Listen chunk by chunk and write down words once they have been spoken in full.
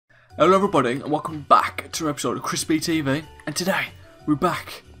Hello everybody and welcome back to an episode of Crispy TV, and today we're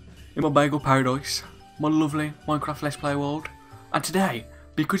back in my bagel paradise, my lovely Minecraft Let's Play world. And today,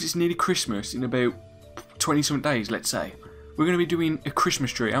 because it's nearly Christmas in about 20 something days, let's say, we're going to be doing a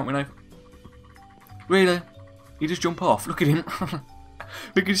Christmas tree, aren't we now? Really? You just jump off, look at him.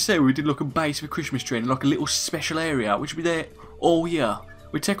 We could say we did like a base of a Christmas tree and like a little special area which will be there all year.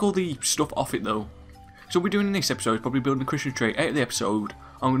 We take all the stuff off it though. So what we're doing in this episode is probably building a Christmas tree. Out of the episode,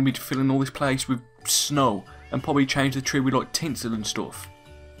 I'm going to be filling all this place with snow and probably change the tree with like tinsel and stuff.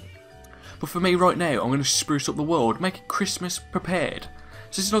 But for me right now, I'm going to spruce up the world, make it Christmas prepared.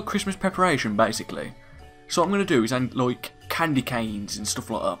 So this is like Christmas preparation basically. So what I'm going to do is add like candy canes and stuff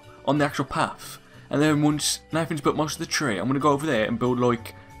like that on the actual path. And then once Nathan's built most of the tree, I'm going to go over there and build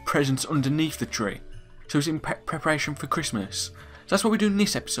like presents underneath the tree. So it's in preparation for Christmas. So that's what we're doing in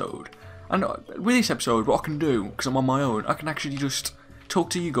this episode. And with this episode, what I can do, because I'm on my own, I can actually just talk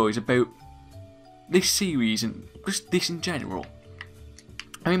to you guys about this series and just this in general.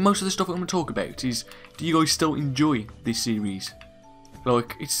 I mean, most of the stuff I'm going to talk about is, do you guys still enjoy this series?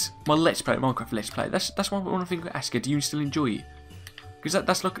 Like, it's my Let's Play, Minecraft Let's Play. That's what I want to ask you, do you still enjoy it? Because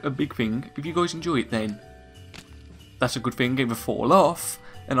that's like a big thing. If you guys enjoy it, then that's a good thing. If I fall off,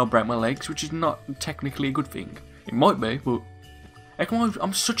 and I'll break my legs, which is not technically a good thing. It might be, but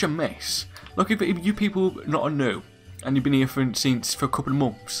I'm such a mess. Like, if you people not know, and you've been here for a couple of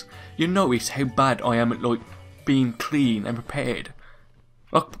months, you notice how bad I am at like being clean and prepared.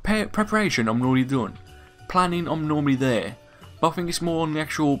 Like preparation, I'm normally done. Planning, I'm normally there. But I think it's more on the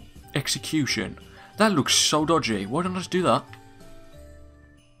actual execution. That looks so dodgy. Why don't I just do that?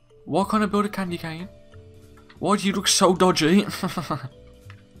 Why can't I build a candy cane? Why do you look so dodgy?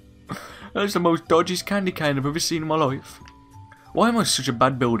 That's the most dodgiest candy cane I've ever seen in my life. Why am I such a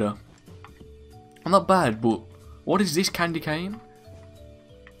bad builder? I'm not bad, but what is this candy cane?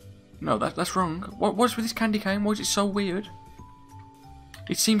 No, that's wrong. What's with this candy cane? Why is it so weird?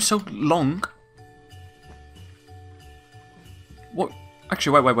 It seems so long. What?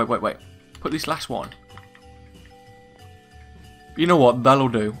 Actually, wait. Put this last one. You know what? That'll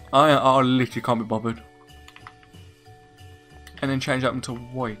do. I literally can't be bothered. And then change that into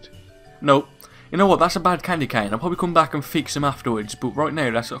white. No. You know what? That's a bad candy cane. I'll probably come back and fix them afterwards. But right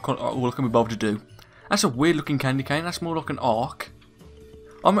now, that's all I can be bothered to do. That's a weird looking candy cane. That's more like an arc.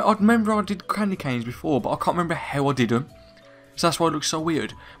 I remember I did candy canes before, but I can't remember how I did them. So that's why it looks so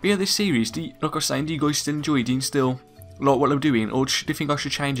weird. But yeah, this series, like I was saying, do you guys still enjoy it? Do you still like what I'm doing? Or do you think I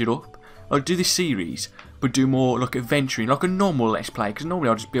should change it up? Like, do this series, but do more like adventuring, like a normal Let's Play, because normally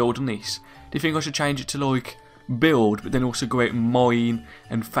I'll just build on this. Do you think I should change it to like build, but then also go out and mine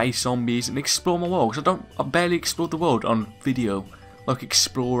and face zombies and explore my world? Because I barely explored the world on video, like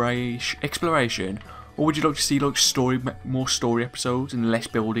exploration. Or would you like to see like more story episodes and less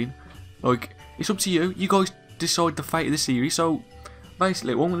building? Like, it's up to you. You guys decide the fate of the series. So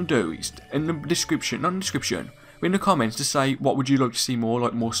basically, what I'm going to do is in the description, not in the description, but in the comments, to say what would you like to see more,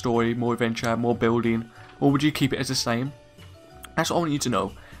 like more story, more adventure, more building, or would you keep it as the same? That's what I want you to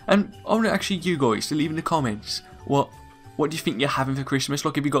know. And I want actually you guys to leave in the comments what do you think you're having for Christmas?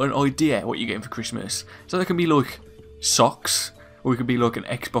 Like, if you got an idea what you're getting for Christmas. So there can be like socks, or it could be like an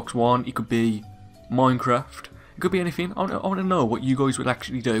Xbox One, it could be Minecraft, it could be anything. I want to know what you guys would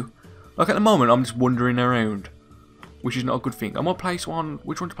actually do. Like, at the moment, I'm just wandering around, which is not a good thing. I might place one.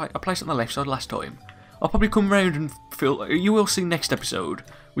 Which one to play? I placed it on the left side last time. I'll probably come round and you will see next episode,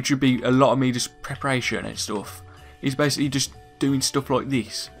 which would be a lot of me just preparation and stuff. It's basically just doing stuff like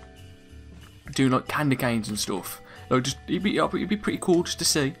this, doing like candy canes and stuff. Like, just it'd be pretty cool just to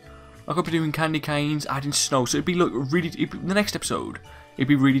see. Like, I'll be doing candy canes, adding snow, so it'd be like really. The next episode, it'd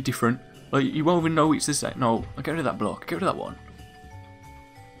be really different. Like, you won't even know it's the same. No, I'll get rid of that block. Get rid of that one.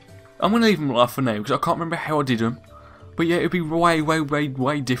 I'm gonna leave them like for now because I can't remember how I did them. But yeah, it'd be way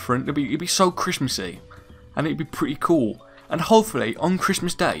different. It'd be so Christmassy, and it'd be pretty cool. And hopefully on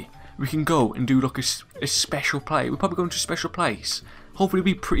Christmas Day we can go and do like a special play. We're probably going to a special place. Hopefully it'll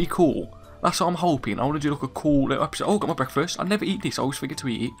be pretty cool. That's what I'm hoping. I want to do like a cool little episode. Oh, I got my breakfast. I never eat this. I always forget to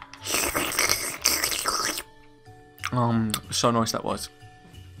eat it. So nice that was.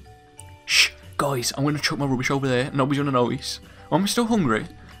 Shh, guys, I'm going to chuck my rubbish over there. Nobody's going to notice. I'm still hungry.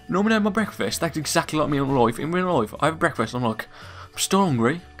 Normally I have my breakfast. That's exactly like me in real life. In real life, I have breakfast. I'm like, I'm still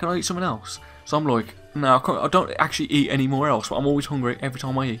hungry. Can I eat something else? So I'm like, no, I don't actually eat anymore else. But I'm always hungry every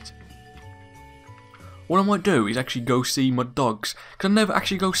time I eat. What I might do is actually go see my dogs. Because I never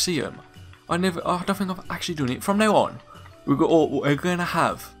actually go see them. I don't think I've actually done it. From now on, we're going to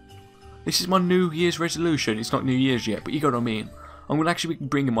have. This is my New Year's resolution. It's not New Year's yet, but you got what I mean. I'm going to actually be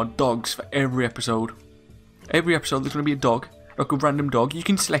bringing my dogs for every episode. Every episode there's going to be a dog. like a random dog. You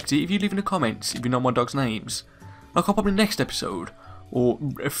can select it if you leave in the comments if you know my dog's names. Like I'll probably next episode, or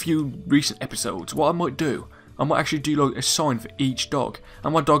a few recent episodes, what I might do, I might actually do like a sign for each dog.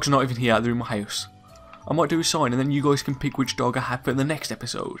 And my dog's not even here, they're in my house. I might do a sign and then you guys can pick which dog I have for the next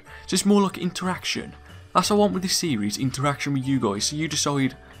episode. So it's more like interaction. That's what I want with this series, interaction with you guys. So you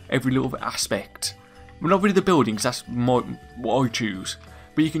decide every little aspect. Well, not really the buildings, that's what I choose.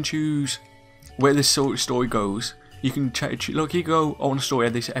 But you can choose where this story goes. You can like you go, I want a story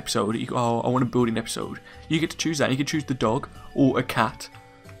of this episode. You go, oh, I want a building episode. You get to choose that. You can choose the dog or a cat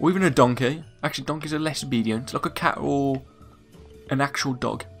or even a donkey. Actually, donkeys are less obedient, like a cat or an actual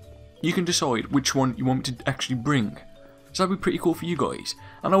dog. You can decide which one you want me to actually bring. So that'd be pretty cool for you guys.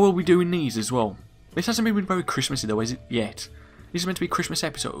 And I will be doing these as well. This hasn't been very Christmassy though, is it yet? This is meant to be a Christmas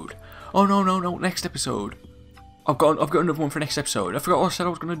episode. Oh no, next episode. I've got another one for next episode. I forgot what I said I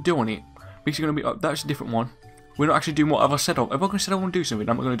was going to do on it. Basically going to be, that's a different one. We're not actually doing what I've said. If I'm going to say I want to do something,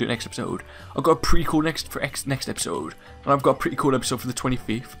 I'm not going to do it next episode. I've got a pretty cool next episode. And I've got a pretty cool episode for the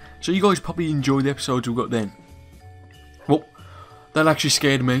 25th. So you guys probably enjoy the episodes we've got then. Well, that actually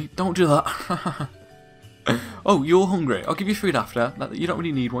scared me. Don't do that. Oh, you're hungry. I'll give you food after. You don't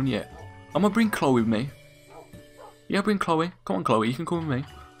really need one yet. I'm going to bring Chloe with me. Yeah, bring Chloe. Come on, Chloe. You can come with me.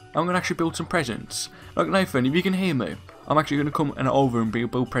 I'm going to actually build some presents. Like, Nathan, if you can hear me, I'm actually going to come over and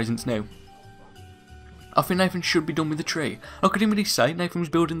build presents now. I think Nathan should be done with the tree. I couldn't really say Nathan was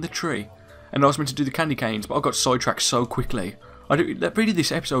building the tree. And I was meant to do the candy canes, but I got sidetracked so quickly. Really,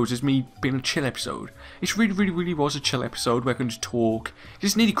 this episode is me being a chill episode. It's really was a chill episode where I can just talk.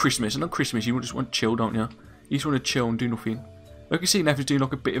 It's nearly Christmas, and on Christmas you just want to chill, don't you? You just want to chill and do nothing. Like you see, Nathan's doing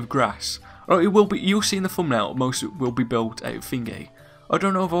like a bit of grass. Oh, it will be. You'll see in the thumbnail. Most of it will be built out of thingy. I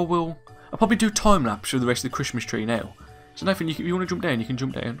don't know if I will. I'll probably do time lapse for the rest of the Christmas tree now. So Nathan, you want to jump down? You can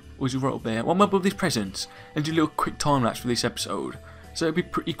jump down. Or is it right up there? Well, I'm gonna build these presents and do a little quick time lapse for this episode. So it'll be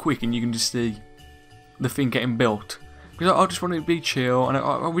pretty quick, and you can just see the thing getting built. Because I just want to be chill, and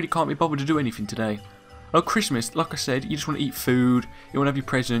I really can't be bothered to do anything today. Like Christmas, like I said, you just want to eat food. You want to have your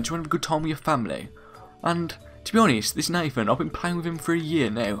presents. You want to have a good time with your family. And to be honest, this Nathan, I've been playing with him for a year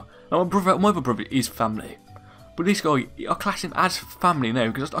now. Now, my other brother is family. But this guy, I class him as family now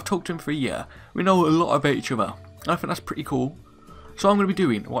because I've talked to him for a year. We know a lot about each other. And I think that's pretty cool. So I'm going to be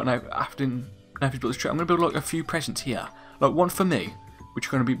doing, what now, after Nathan's built this tree, I'm going to build like a few presents here. Like one for me, which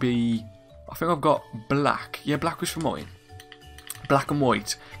are going to be, I think I've got black. Yeah, black was for mine. Black and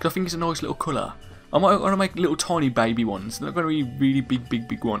white. Because I think it's a nice little colour. I'm going to make little tiny baby ones. They're not going to be really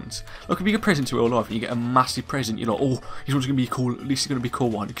big ones. Like if you get a present to real life and you get a massive present, you're like, oh, this one's going to be cool. At least it's going to be a cool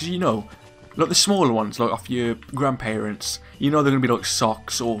one. Because you know, like the smaller ones, like off your grandparents, you know they're going to be like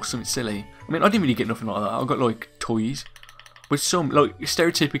socks or something silly. I mean, I didn't really get nothing like that. I got like toys. But some, like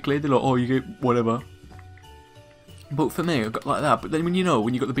stereotypically, they're like, oh, you get whatever. But for me, I got like that. But then when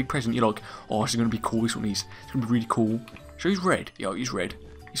you got the big present, you're like, oh, this is going to be cool. This one is. It's going to be really cool. So he's red. Yeah, he's red.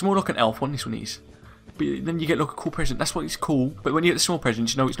 He's more like an elf one, this one is. But then you get like a cool present. That's what it's cool. But when you get the small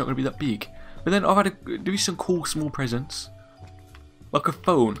presents, you know it's not going to be that big. But then I've had to do some cool small presents. Like a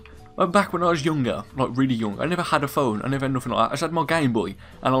phone. Like back when I was younger, like really young, I never had a phone. I never had nothing like that. I just had my Game Boy.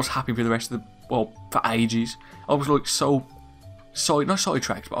 And I was happy for the rest of the, well, for ages. I was like not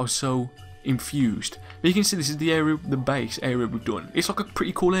sidetracked, but I was so infused. But you can see this is the area, the base area we've done. It's like a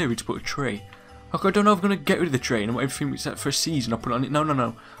pretty cool area to put a tree. Like, I don't know if I'm going to get rid of the tree and everything it's for a season. I'll put it on it. No.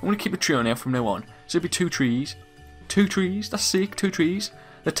 I'm going to keep the tree on there from now on. So it'll be 2 trees. 2 trees. That's sick. 2 trees.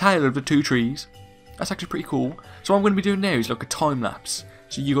 The tail of the 2 trees. That's actually pretty cool. So what I'm going to be doing now is like a time lapse.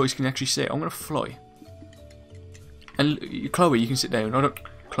 So you guys can actually see it. I'm going to fly. And Chloe, you can sit down. Oh,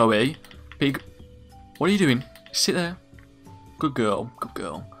 Chloe. Pig. What are you doing? Sit there. Good girl. Good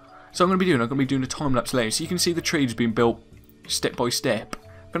girl. So I'm going to be doing a time lapse later. So you can see the trees being built step by step.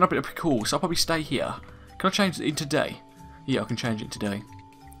 But that'd be cool, so I'll probably stay here. Can I change it into day? Yeah, I can change it today.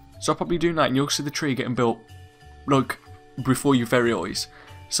 So I'll probably do that and you'll see the tree getting built, like, before your very eyes.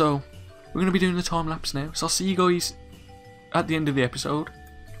 So, we're going to be doing the time lapse now. So I'll see you guys at the end of the episode.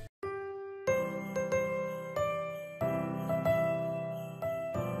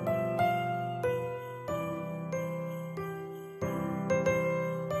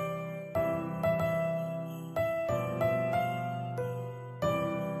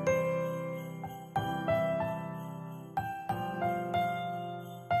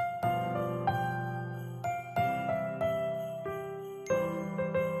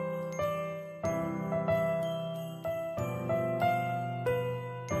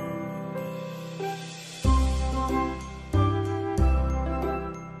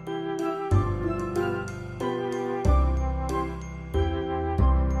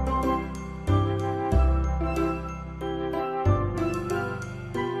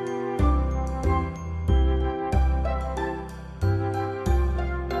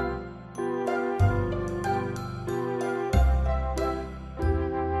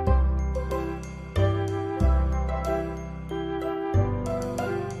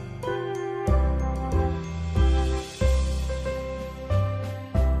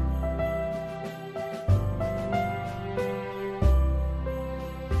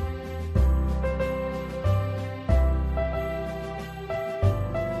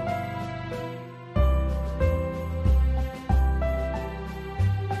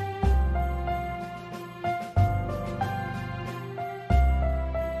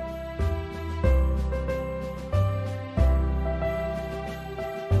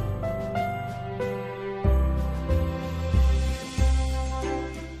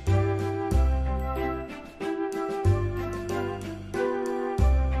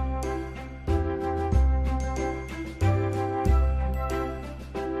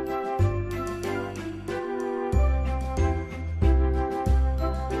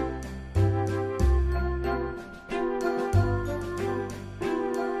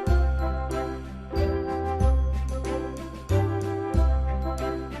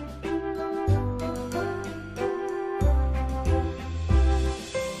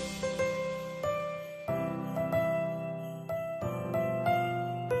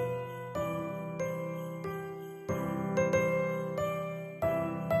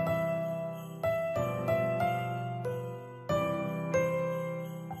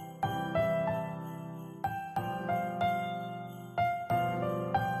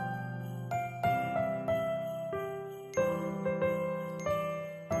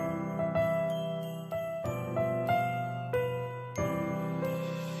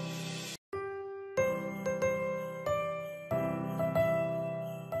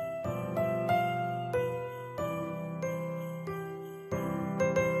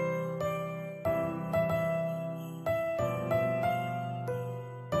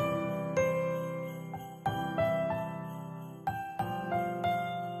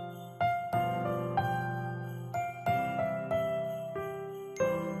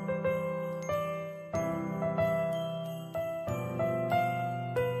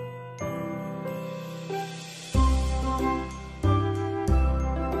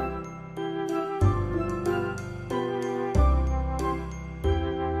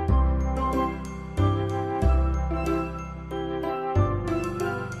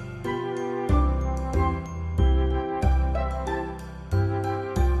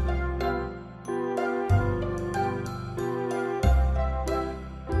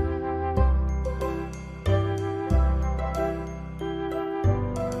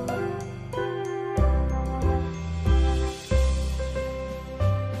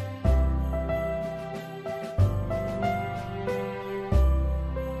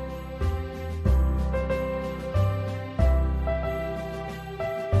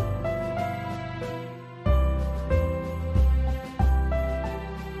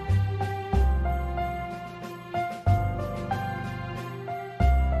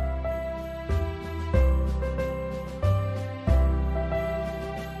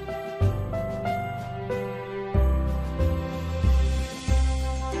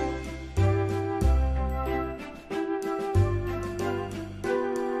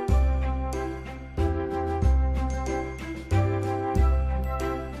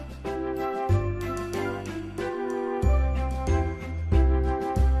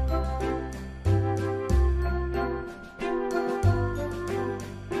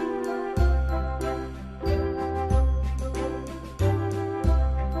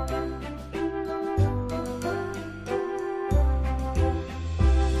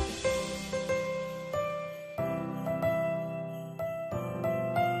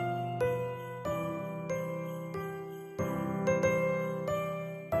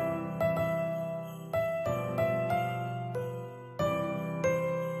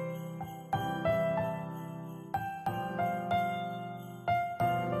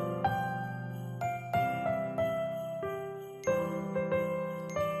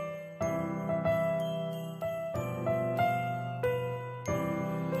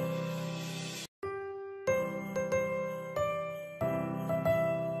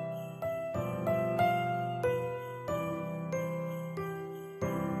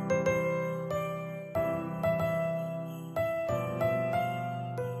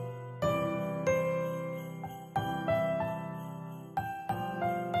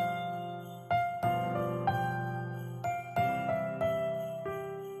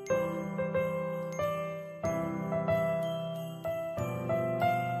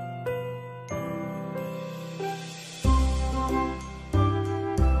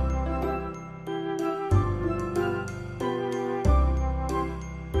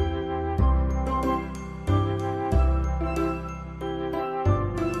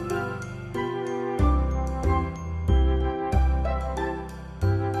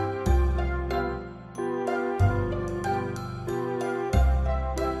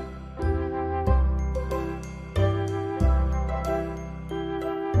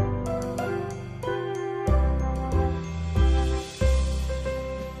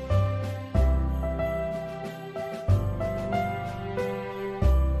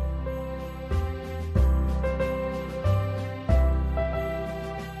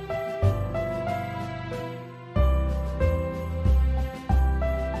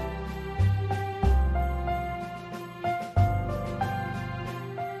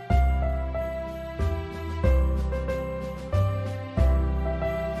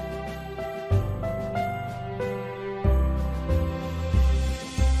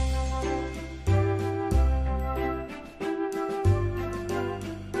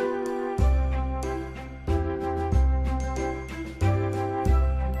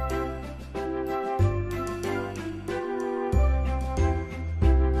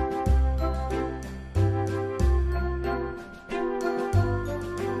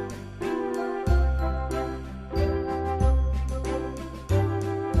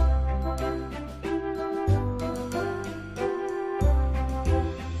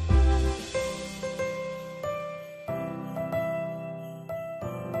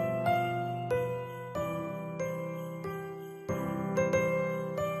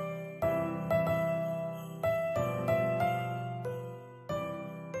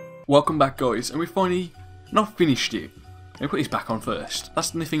 Welcome back, guys, and we finally not finished it. Let me put these back on first. That's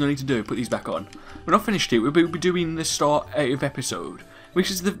the thing I need to do, put these back on. We're not finished it, we'll be doing the start of episode,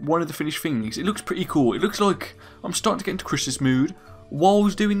 which is one of the finished things. It looks pretty cool. It looks like I'm starting to get into Christmas mood while I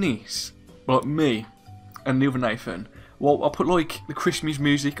was doing this. Like me and the other Nathan. Well, I'll put like the Christmas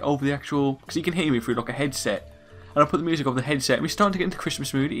music over the actual, because you can hear me through like a headset. And I'll put the music over the headset, and we're starting to get into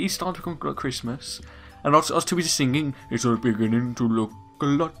Christmas mood. It is starting to become like Christmas. And I was too busy singing, it's all beginning to look a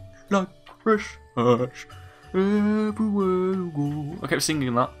lot like Christmas. Everywhere you go. I kept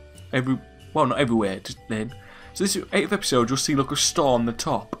singing that. Well, not everywhere, just then. So this 8th episode, you'll see like a star on the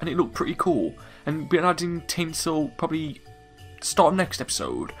top, and it looked pretty cool. And we're adding tinsel probably start next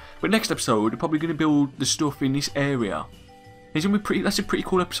episode. But next episode, we're probably going to build the stuff in this area. It's gonna be pretty. That's a pretty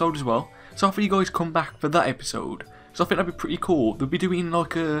cool episode as well. So I think you guys come back for that episode. So I think that'd be pretty cool. They'll be doing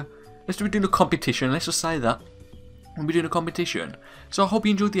like a. Let's be doing a competition. Let's just say that. We'll be doing a competition. So I hope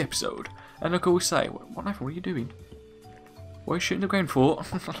you enjoyed the episode. And like I always say, what Nathan, what are you doing? What are you shooting the ground for?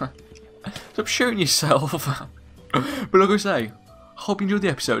 Stop shooting yourself. But like I say, I hope you enjoyed the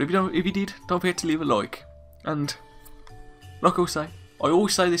episode. If you did, don't forget to leave a like. And like I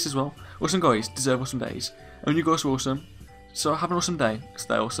always say this as well. Awesome guys deserve awesome days. And you guys are awesome. So have an awesome day.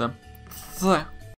 Stay awesome.